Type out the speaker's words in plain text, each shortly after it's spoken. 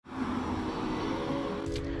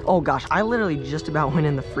Oh gosh, I literally just about went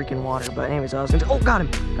in the freaking water. But anyways, I was gonna, oh, got him.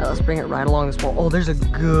 All right, let's bring it right along this wall. Oh, there's a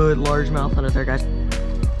good largemouth under there, guys.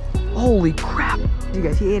 Holy crap. You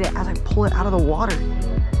guys, he ate it as I pull it out of the water.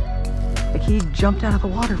 Like he jumped out of the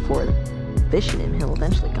water for it. Fishing him, he'll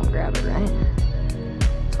eventually come grab it, right?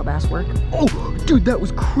 That's how bass work. Oh, dude, that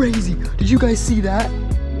was crazy. Did you guys see that?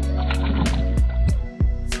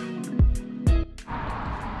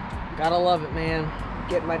 Gotta love it, man.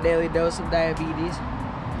 Getting my daily dose of diabetes.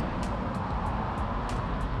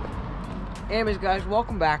 Anyways, guys,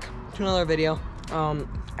 welcome back to another video.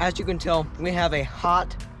 As you can tell, we have a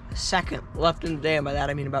hot second left in the day, and by that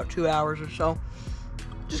I mean about 2 hours or so.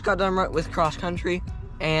 Just got done right with cross country,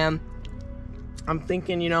 and I'm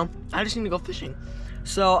thinking, you know, I just need to go fishing.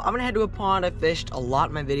 So I'm gonna head to a pond. I fished a lot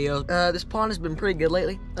in my videos. This pond has been pretty good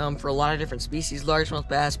lately for a lot of different species: largemouth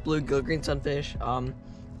bass, bluegill, green sunfish,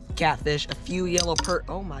 catfish, a few yellow perch.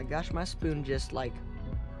 Oh my gosh, my spoon just like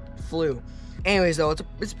flew. Anyways, though,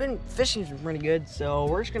 it's been fishing's been pretty good, so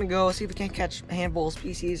we're just gonna go see if we can catch a handful of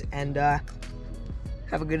species and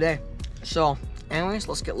have a good day. So anyways,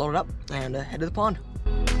 let's get loaded up and head to the pond.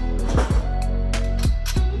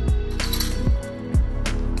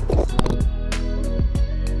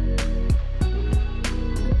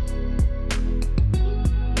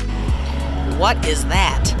 What is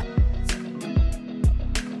that?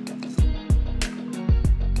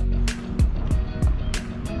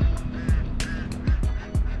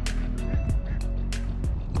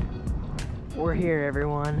 We're here,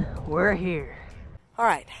 everyone. We're here. All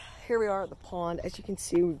right, here we are at the pond. As you can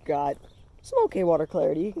see, we've got some okay water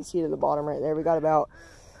clarity. You can see it at the bottom right there. We got about,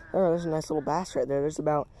 oh, there's a nice little bass right there. There's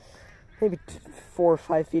about maybe 4 or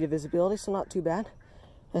 5 feet of visibility, so not too bad.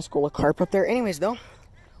 Nice school of carp up there. Anyways, though,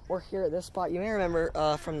 we're here at this spot. You may remember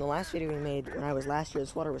from the last video we made when I was last year,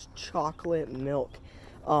 this water was chocolate milk.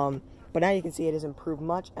 But now you can see it has improved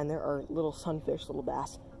much, and there are little sunfish, little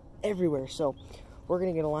bass everywhere. So we're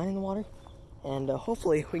gonna get a line in the water, and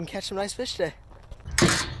hopefully we can catch some nice fish today.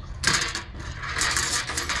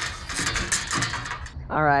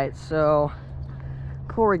 All right, so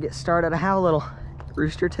before we get started, I have a little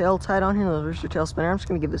rooster tail tied on here, a little rooster tail spinner. I'm just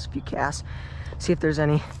gonna give this a few casts, see if there's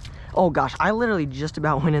any. Oh gosh, I literally just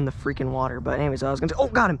about went in the freaking water. But anyways, I was gonna say, oh,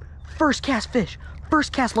 got him. First cast fish.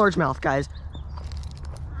 First cast largemouth, guys.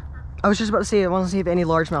 I was just about to say, I want to see if any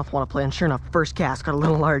largemouth want to play, and sure enough, first cast, got a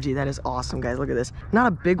little largie. That is awesome, guys. Look at this. Not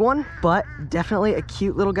a big one, but definitely a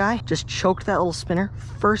cute little guy. Just choked that little spinner.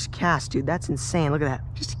 First cast, dude. That's insane. Look at that.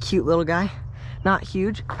 Just a cute little guy. Not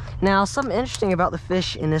huge. Now, something interesting about the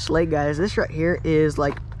fish in this lake, guys. This right here is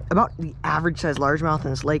like about the average size largemouth in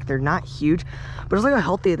this lake. They're not huge, but just look how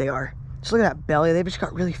healthy they are. Just look at that belly. They've just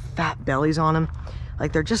got really fat bellies on them.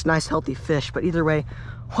 Like, they're just nice, healthy fish. But either way,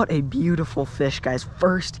 what a beautiful fish, guys.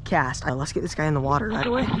 First cast. All right, let's get this guy in the water right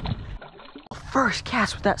away. First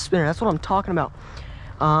cast with that spinner. That's what I'm talking about.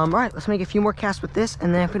 All right, let's make a few more casts with this,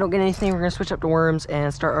 and then if we don't get anything, we're gonna switch up to worms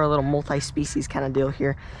and start our little multi-species kind of deal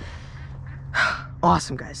here.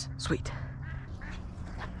 Awesome, guys. Sweet.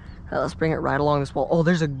 Let's bring it right along this wall. Oh,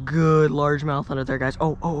 there's a good largemouth under there, guys.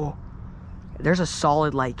 Oh. There's a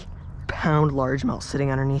solid, like, pound largemouth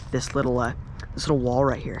sitting underneath this little wall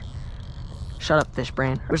right here. Shut up, fish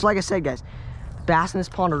brain. Which, like I said, guys, bass in this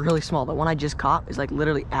pond are really small. The one I just caught is, like,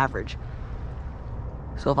 literally average.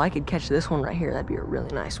 So if I could catch this one right here, that'd be a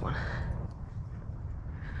really nice one.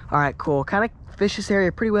 All right, cool. Kind of fished this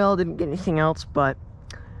area pretty well. Didn't get anything else, but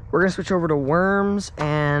we're gonna switch over to worms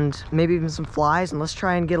and maybe even some flies, and let's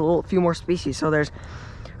try and get a few more species. So there's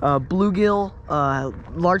bluegill,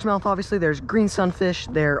 largemouth, obviously. There's green sunfish.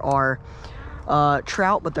 There are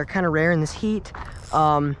trout, but they're kind of rare in this heat.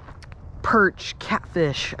 Perch,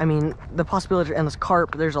 catfish. I mean, the possibilities are endless.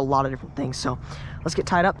 Carp. There's a lot of different things. So let's get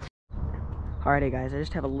tied up. Alrighty, guys. I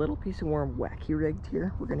just have a little piece of worm wacky rigged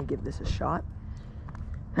here. We're gonna give this a shot.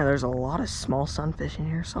 Now, there's a lot of small sunfish in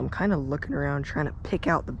here, so I'm kind of looking around trying to pick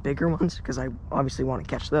out the bigger ones because I obviously want to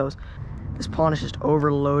catch those. This pond is just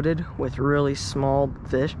overloaded with really small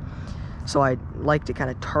fish, so I like to kind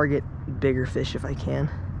of target bigger fish if I can.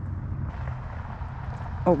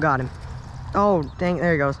 Oh, got him. Oh, dang,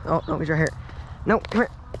 there he goes. Oh, no, he's right here. Nope, come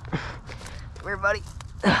here. Come here, buddy.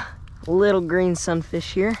 Little green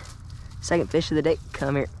sunfish here. Second fish of the day.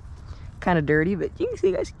 Come here. Kind of dirty, but you can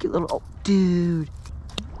see, guys, cute little, oh, dude.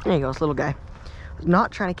 There you go, this little guy. I was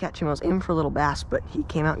not trying to catch him. I was aiming for a little bass, but he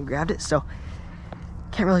came out and grabbed it, so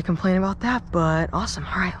can't really complain about that, but awesome.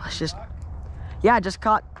 All right, let's just, yeah, I just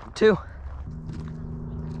caught 2.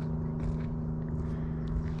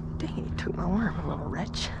 Dang, he took my worm, a little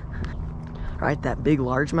wretch. All right, that big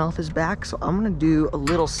largemouth is back, so I'm gonna do a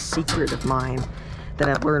little secret of mine that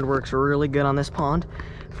I've learned works really good on this pond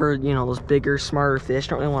for, you know, those bigger, smarter fish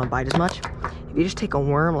don't really want to bite as much. If you just take a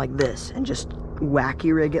worm like this and just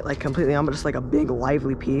wacky rig it like completely on, but just like a big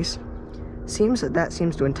lively piece, seems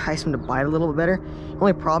to entice them to bite a little bit better. The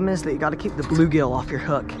only problem is that you got to keep the bluegill off your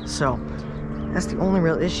hook, so that's the only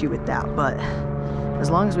real issue with that. But as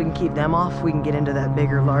long as we can keep them off, we can get into that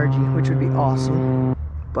bigger largie, which would be awesome.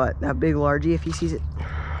 But that big largie, if he sees it,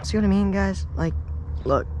 see what I mean, guys? Like,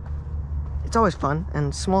 look, it's always fun,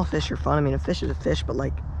 and small fish are fun. I mean, a fish is a fish, but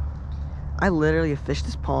like, I literally have fished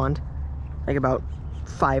this pond like about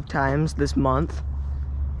 5 times this month.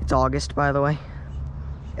 It's August, by the way.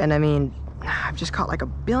 And I mean, I've just caught like a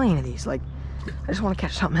billion of these. Like, I just want to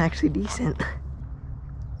catch something actually decent.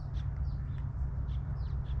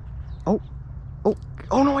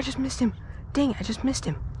 Oh no, I just missed him. Dang it, I just missed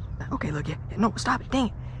him. Okay, look, yeah, no, stop it, dang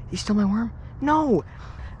it. He's still my worm? No.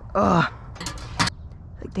 Like,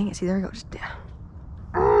 dang it, see, there we go. Just,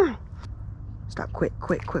 stop, quit.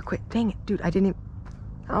 Dang it, dude, I didn't even,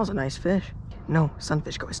 that was a nice fish. No,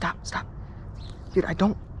 sunfish, go, stop. Dude,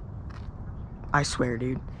 I swear,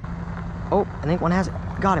 dude. Oh, I think one has it.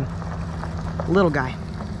 Got him. Little guy.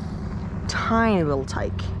 Tiny little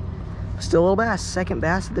tyke. Still a little bass. Second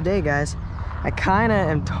bass of the day, guys. I kind of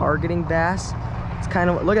am targeting bass. It's kind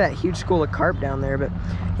of, look at that huge school of carp down there. But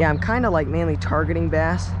yeah, I'm kind of like mainly targeting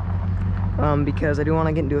bass because I do want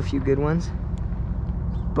to get into a few good ones.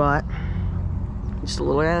 But just a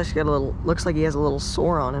little guy. Just got a little, looks like he has a little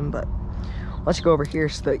sore on him. But let's go over here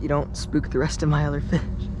so that you don't spook the rest of my other fish.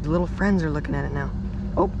 The little friends are looking at it now.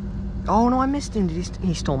 Oh no, I missed him.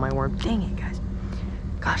 He stole my worm. Dang it, guys.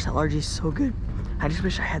 Gosh, that largie is so good. I just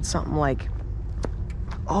wish I had something like,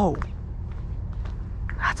 oh,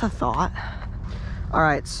 that's a thought. All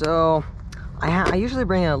right, so I usually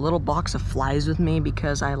bring a little box of flies with me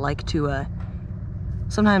because I like to,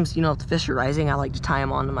 sometimes, you know, if the fish are rising, I like to tie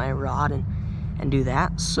them onto my rod and do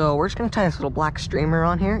that. So we're just gonna tie this little black streamer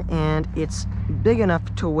on here, and it's big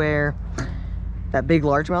enough to where that big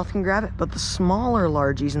largemouth can grab it, but the smaller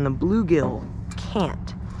largies and the bluegill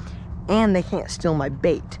can't. And they can't steal my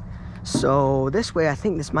bait. So this way, I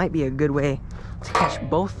think this might be a good way to catch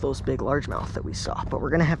both those big largemouth that we saw, but we're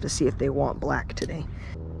gonna have to see if they want black today.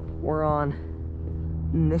 We're on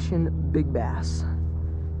Mission Big Bass.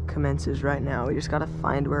 Commences right now. We just gotta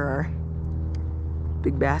find where our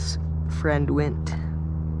big bass friend went.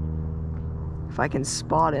 If I can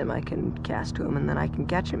spot him, I can cast to him, and then I can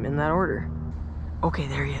catch him in that order. Okay,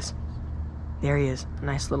 there he is. There he is.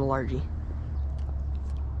 Nice little largie.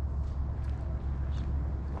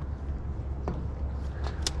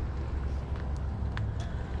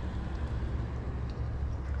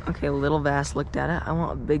 Okay, little bass looked at it. I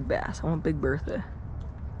want a big bass. I want Big Bertha.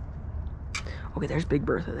 Okay, there's Big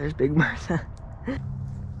Bertha. There's Big Bertha.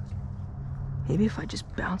 Maybe if I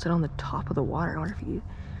just bounce it on the top of the water. I wonder if he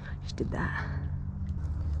just did that.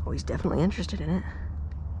 Oh, he's definitely interested in it.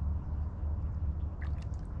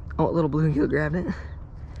 Oh, little bluegill grabbed it.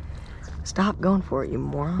 Stop going for it, you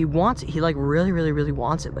moron. He wants it. He like really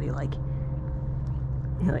wants it, but he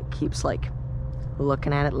keeps like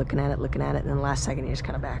looking at it, and then the last second he just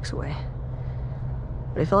kind of backs away.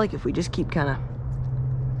 But I feel like if we just keep kind of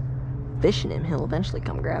fishing him, he'll eventually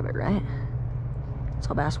come grab it, right? That's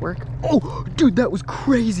how bass work. Oh, dude, that was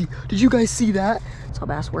crazy. Did you guys see that? That's how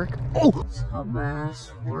bass work. Oh, that's how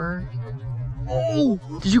bass work. Oh,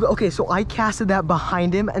 did you? Okay, so I casted that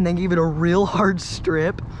behind him and then gave it a real hard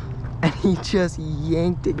strip, and he just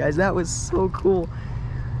yanked it, guys. That was so cool.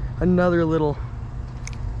 Another little,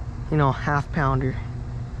 you know, half-pounder.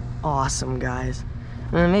 Awesome, guys.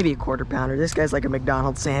 Maybe a quarter-pounder. This guy's like a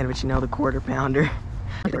McDonald's sandwich, you know, the quarter-pounder.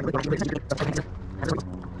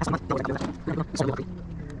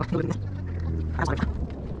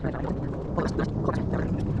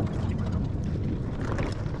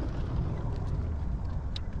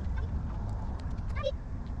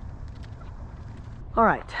 All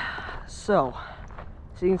right, so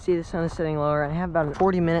you can see the sun is setting lower. I have about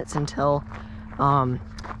 40 minutes until I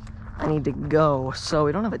need to go, so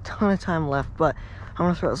we don't have a ton of time left, but I'm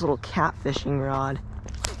gonna throw this little catfishing rod,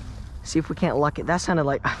 see if we can't luck it. That sounded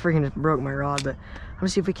like I freaking just broke my rod, but I'm gonna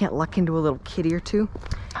see if we can't luck into a little kitty or two.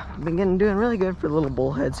 I've been doing really good for little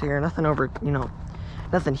bullheads here. Nothing over, you know,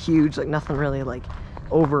 nothing huge, like nothing really like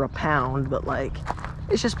over a pound, but like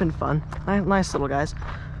it's just been fun. Nice little guys,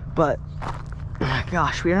 but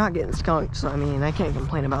gosh, we are not getting skunked, so I mean, I can't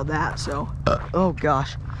complain about that. So oh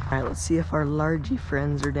gosh. All right, let's see if our largy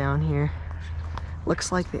friends are down here.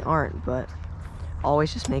 Looks like they aren't, but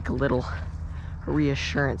always just make a little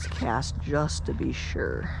reassurance cast just to be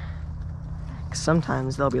sure. 'Cause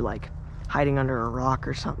sometimes they'll be like hiding under a rock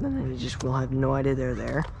or something, and you just will have no idea they're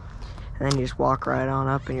there. And then you just walk right on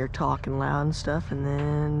up and you're talking loud and stuff, and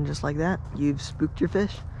then just like that, you've spooked your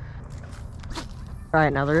fish.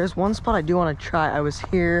 Alright, now there is one spot I do want to try. I was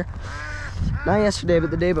here, not yesterday,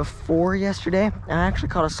 but the day before yesterday, and I actually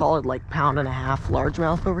caught a solid like 1.5 pound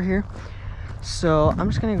largemouth over here. So I'm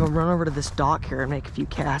just gonna go run over to this dock here and make a few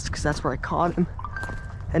casts, because that's where I caught him,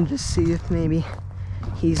 and just see if maybe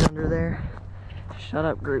he's under there. Shut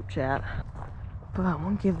up, group chat. But I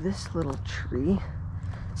want to give this little tree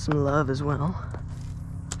some love as well.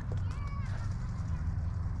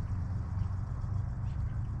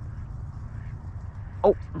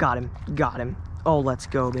 Oh, got him, got him. Oh, let's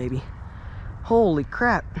go, baby. Holy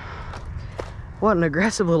crap. What an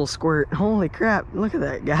aggressive little squirt. Holy crap, look at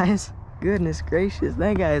that, guys. Goodness gracious,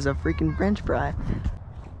 that guy is a freaking French fry.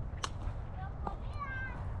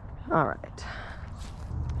 All right.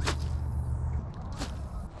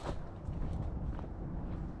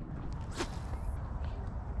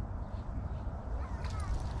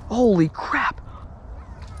 Holy crap.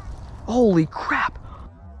 Holy crap.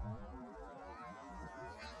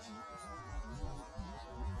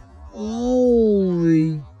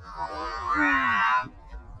 Holy crap.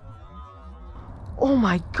 Oh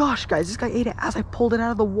my gosh, guys, this guy ate it as I pulled it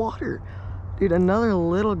out of the water. Dude, another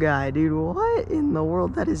little guy, dude. What in the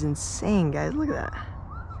world? That is insane, guys. Look at that.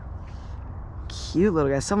 Cute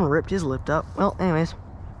little guy. Someone ripped his lip up. Well, anyways.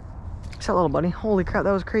 What's that little buddy? Holy crap,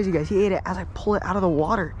 that was crazy, guys. He ate it as I pulled it out of the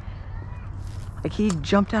water. Like, he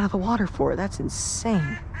jumped out of the water for it. That's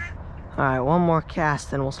insane. Alright, one more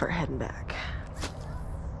cast, then we'll start heading back.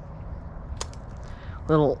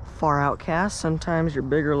 Little far out cast. Sometimes your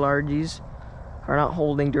bigger largies are not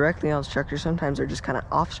holding directly on structure. Sometimes they're just kind of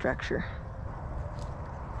off structure.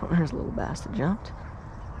 Oh, there's a little bass that jumped.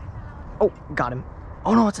 Oh, got him.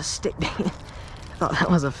 Oh no, it's a stick. Dang it. I thought that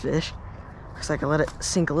was a fish. Looks like I let it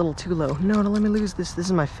sink a little too low. No, don't let me lose this. This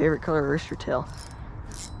is my favorite color, rooster tail.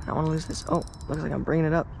 I don't want to lose this. Oh, looks like I'm bringing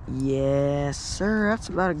it up. Yes, sir. That's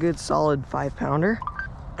about a good solid 5-pounder.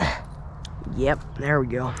 Yep, there we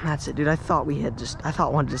go. That's it, dude. I thought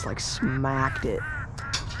one just like smacked it.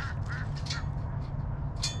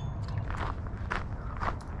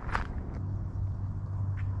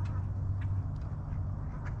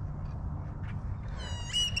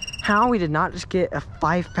 How we did not just get a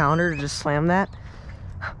 5-pounder to just slam that,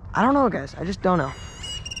 I don't know, guys. I just don't know.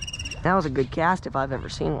 That was a good cast if I've ever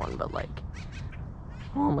seen one, but like,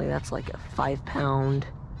 normally that's like a 5-pound.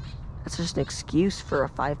 That's just an excuse for a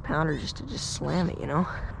 5-pounder just to just slam it, you know?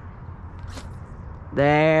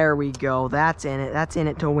 There we go. That's in it. That's in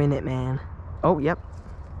it to win it, man. Oh, yep.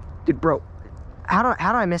 Dude, bro. How do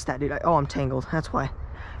I miss that, dude? Oh, I'm tangled. That's why.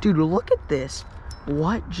 Dude, look at this.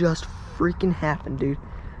 What just freaking happened, dude?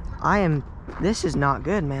 This is not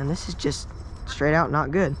good, man. This is just straight out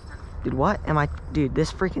not good. Dude, what am I? Dude,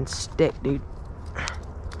 this freaking stick, dude.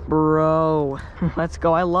 Bro. Let's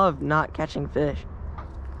go. I love not catching fish.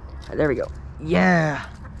 Right, there we go. Yeah.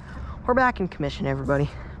 We're back in commission,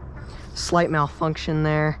 everybody. Slight malfunction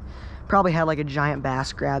there. Probably had like a giant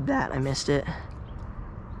bass grab that. I missed it.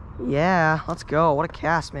 Yeah, let's go. What a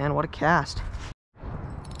cast, man. What a cast.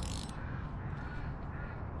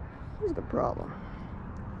 Here's the problem.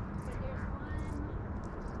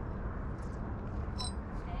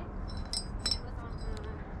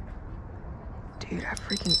 Dude,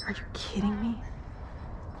 are you kidding me?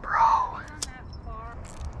 Bro.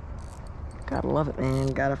 Gotta love it, man.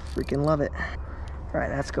 Gotta freaking love it. All right,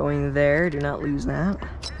 that's going there. Do not lose that.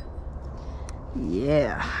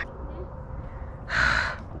 Yeah.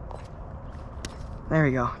 There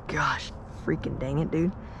we go. Gosh, freaking dang it,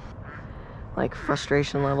 dude. Like,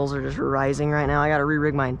 frustration levels are just rising right now. I gotta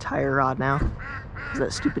re-rig my entire rod now. Because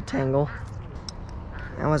that stupid tangle.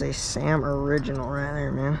 That was a Sam original right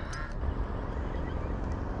there, man.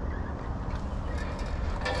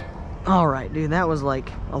 Alright, dude, that was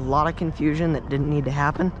like a lot of confusion that didn't need to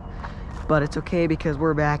happen. But it's okay because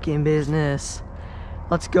we're back in business.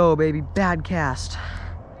 Let's go, baby. Bad cast.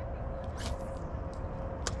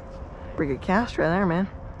 Pretty good cast right there, man.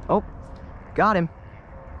 Oh, got him.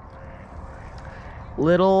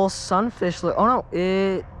 Little sunfish. Oh no,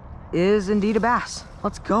 it is indeed a bass.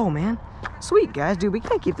 Let's go, man. Sweet, guys. Dude, we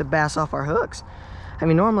can't keep the bass off our hooks. I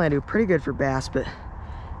mean, normally I do pretty good for bass, but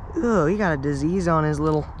ugh, he got a disease on his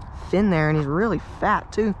little fin there, and he's really fat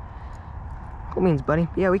too. Cool beans, buddy.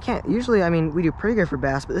 Yeah, we can't usually, I mean, we do pretty good for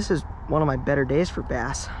bass, but this is one of my better days for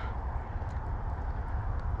bass.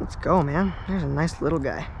 Let's go, man. There's a nice little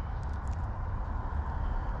guy.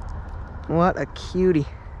 What a cutie.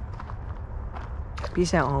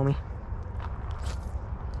 Peace out, homie.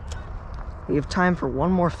 We have time for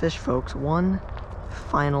one more fish, folks. One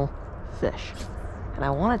final fish. And I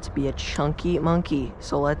want it to be a chunky monkey.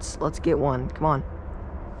 So let's get one. Come on.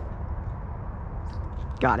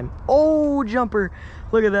 Got him. Oh, jumper.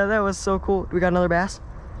 Look at that. That was so cool. We got another bass?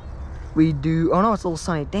 We do. Oh no, it's a little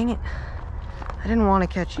sunny. Dang it. I didn't want to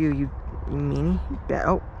catch you, you meanie.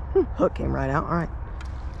 Oh, hook came right out. All right.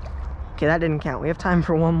 Okay, that didn't count. We have time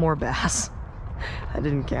for one more bass. That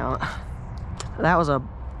didn't count. That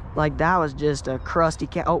was just a crusty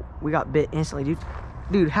cat. Oh, we got bit instantly, dude.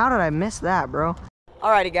 Dude, how did I miss that, bro?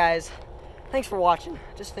 Alrighty, guys. Thanks for watching.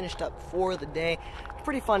 Just finished up for the day.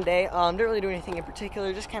 Pretty fun day. Didn't really do anything in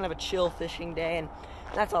particular. Just kind of a chill fishing day, and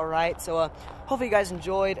that's all right. So, hopefully you guys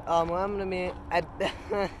enjoyed. I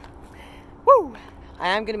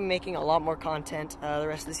am gonna be making a lot more content the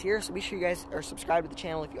rest of this year. So be sure you guys are subscribed to the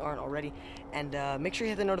channel if you aren't already, and make sure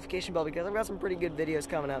you hit the notification bell because I've got some pretty good videos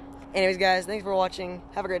coming up. Anyways, guys, thanks for watching.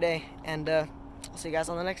 Have a great day, and I'll see you guys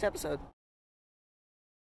on the next episode.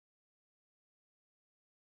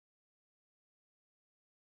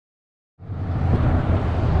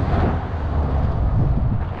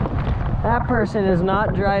 That person is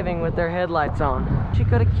not driving with their headlights on. She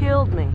could have killed me.